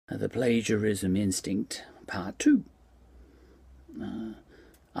The Plagiarism Instinct Part 2.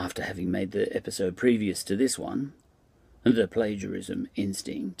 After having made the episode previous to this one, The Plagiarism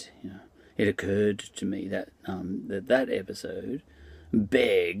Instinct, it occurred to me that that episode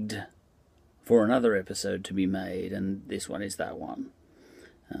begged for another episode to be made, and this one is that one.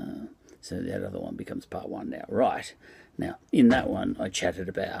 So that other one becomes part 1 now. Right. Now, in that one, I chatted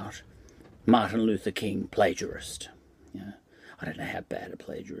about Martin Luther King, plagiarist. I don't know how bad a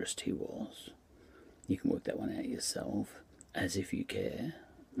plagiarist he was. You can work that one out yourself, as if you care.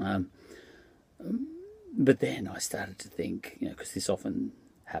 But then I started to think, because this often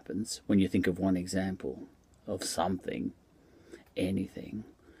happens when you think of one example of something, anything,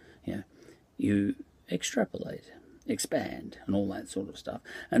 you extrapolate, expand, and all that sort of stuff.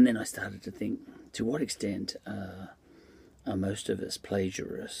 And then I started to think, to what extent are most of us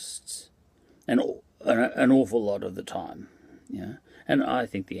plagiarists? And an awful lot of the time. And I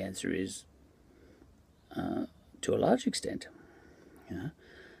think the answer is to a large extent.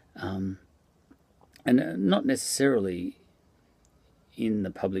 And not necessarily in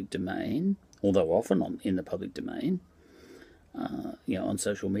the public domain, although often in the public domain. On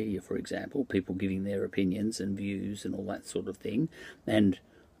social media, for example, people giving their opinions and views and all that sort of thing, and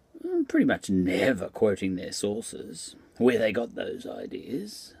pretty much never quoting their sources, where they got those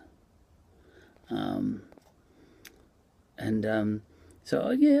ideas.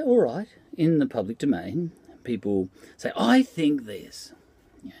 So, yeah, all right, in the public domain, people say, I think this.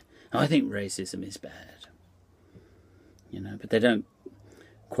 I think racism is bad. But they don't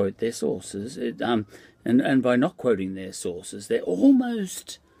quote their sources. And by not quoting their sources, they're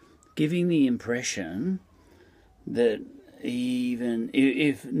almost giving the impression that even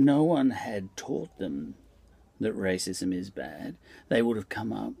if no one had taught them that racism is bad, they would have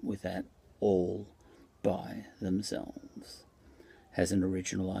come up with that all by themselves as an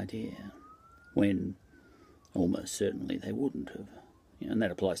original idea, when almost certainly they wouldn't have. And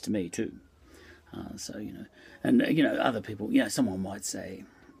that applies to me too. Other people, someone might say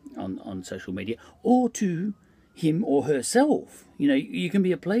on social media, or to him or herself, you can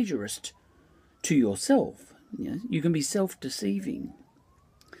be a plagiarist to yourself. You can be self-deceiving.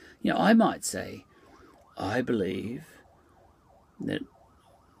 I might say, I believe that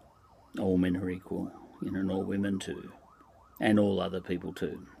all men are equal, and all women too, and all other people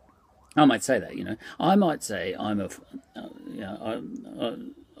too. I might say that, I might say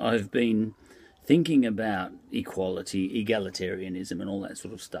I've been thinking about equality, egalitarianism and all that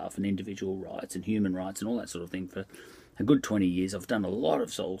sort of stuff, and individual rights and human rights and all that sort of thing for a good 20 years. I've done a lot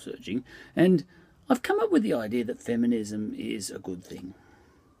of soul searching, and I've come up with the idea that feminism is a good thing.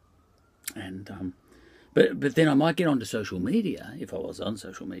 And but then I might get onto social media, if I was on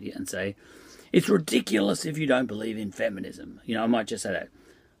social media, and say, it's ridiculous if you don't believe in feminism. I might just say that.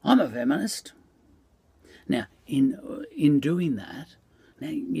 I'm a feminist. Now, in doing that, now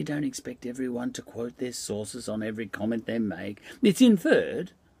you don't expect everyone to quote their sources on every comment they make. It's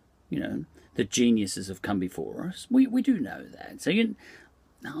inferred, that geniuses have come before us. We do know that. So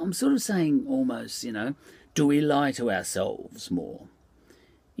I'm sort of saying almost, do we lie to ourselves more?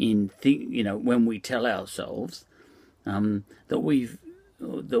 When we tell ourselves that we've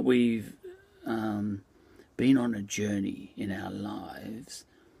been on a journey in our lives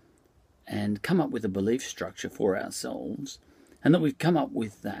and come up with a belief structure for ourselves, and that we've come up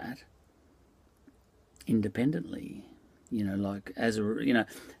with that independently,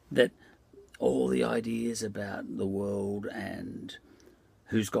 that all the ideas about the world and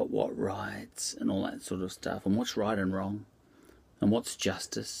who's got what rights and all that sort of stuff, and what's right and wrong, and what's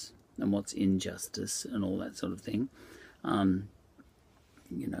justice and what's injustice and all that sort of thing, and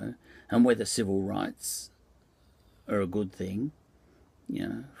whether civil rights are a good thing,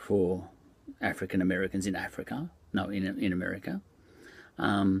 for African Americans in Africa, in America,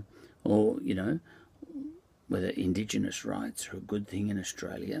 or whether Indigenous rights are a good thing in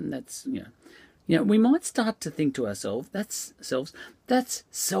Australia, and that's we might start to think to ourselves, that's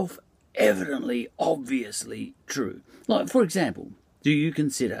self-evidently, obviously true. Like, for example, do you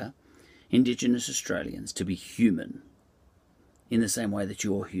consider Indigenous Australians to be human in the same way that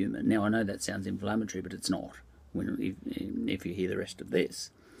you're human? Now, I know that sounds inflammatory, but it's not. If you hear the rest of this.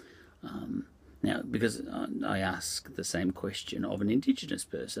 Now, because I ask the same question of an Indigenous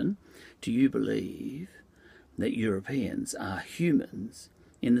person, do you believe that Europeans are humans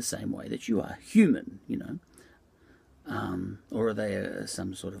in the same way that you are human, or are they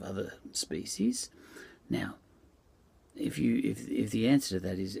some sort of other species? Now, if the answer to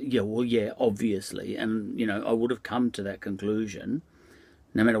that is, obviously, and, I would have come to that conclusion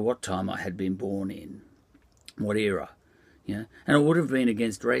no matter what time I had been born in, what era, And I would have been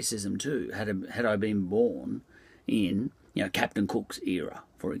against racism too had I been born in Captain Cook's era,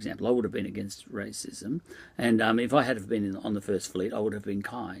 for example. I would have been against racism, and if I had have been on the First Fleet, I would have been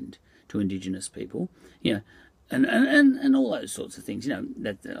kind to Indigenous people, and all those sorts of things.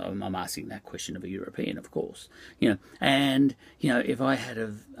 That I'm asking that question of a European, of course. And if I had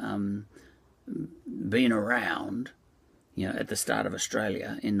have been around, at the start of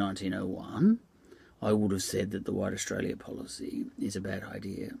Australia in 1901, I would have said that the White Australia policy is a bad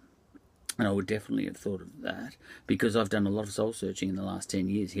idea. And I would definitely have thought of that, because I've done a lot of soul searching in the last 10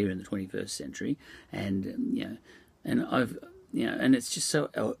 years here in the 21st century, and and it's just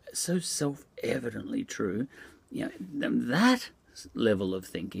so self-evidently true. That level of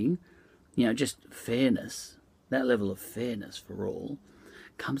thinking, just fairness, that level of fairness for all,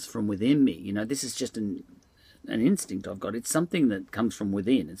 comes from within me. This is just an instinct I've got. It's something that comes from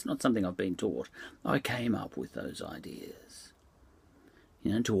within. It's not something I've been taught. I came up with those ideas.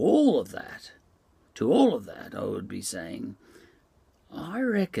 To all of that, I would be saying, I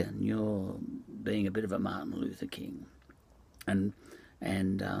reckon you're being a bit of a Martin Luther King, and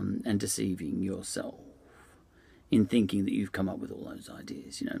deceiving yourself in thinking that you've come up with all those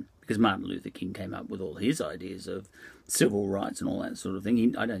ideas. Because Martin Luther King came up with all his ideas of civil rights and all that sort of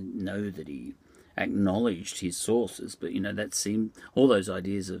thing. I don't know that he acknowledged his sources, but that seemed all those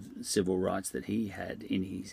ideas of civil rights that he had in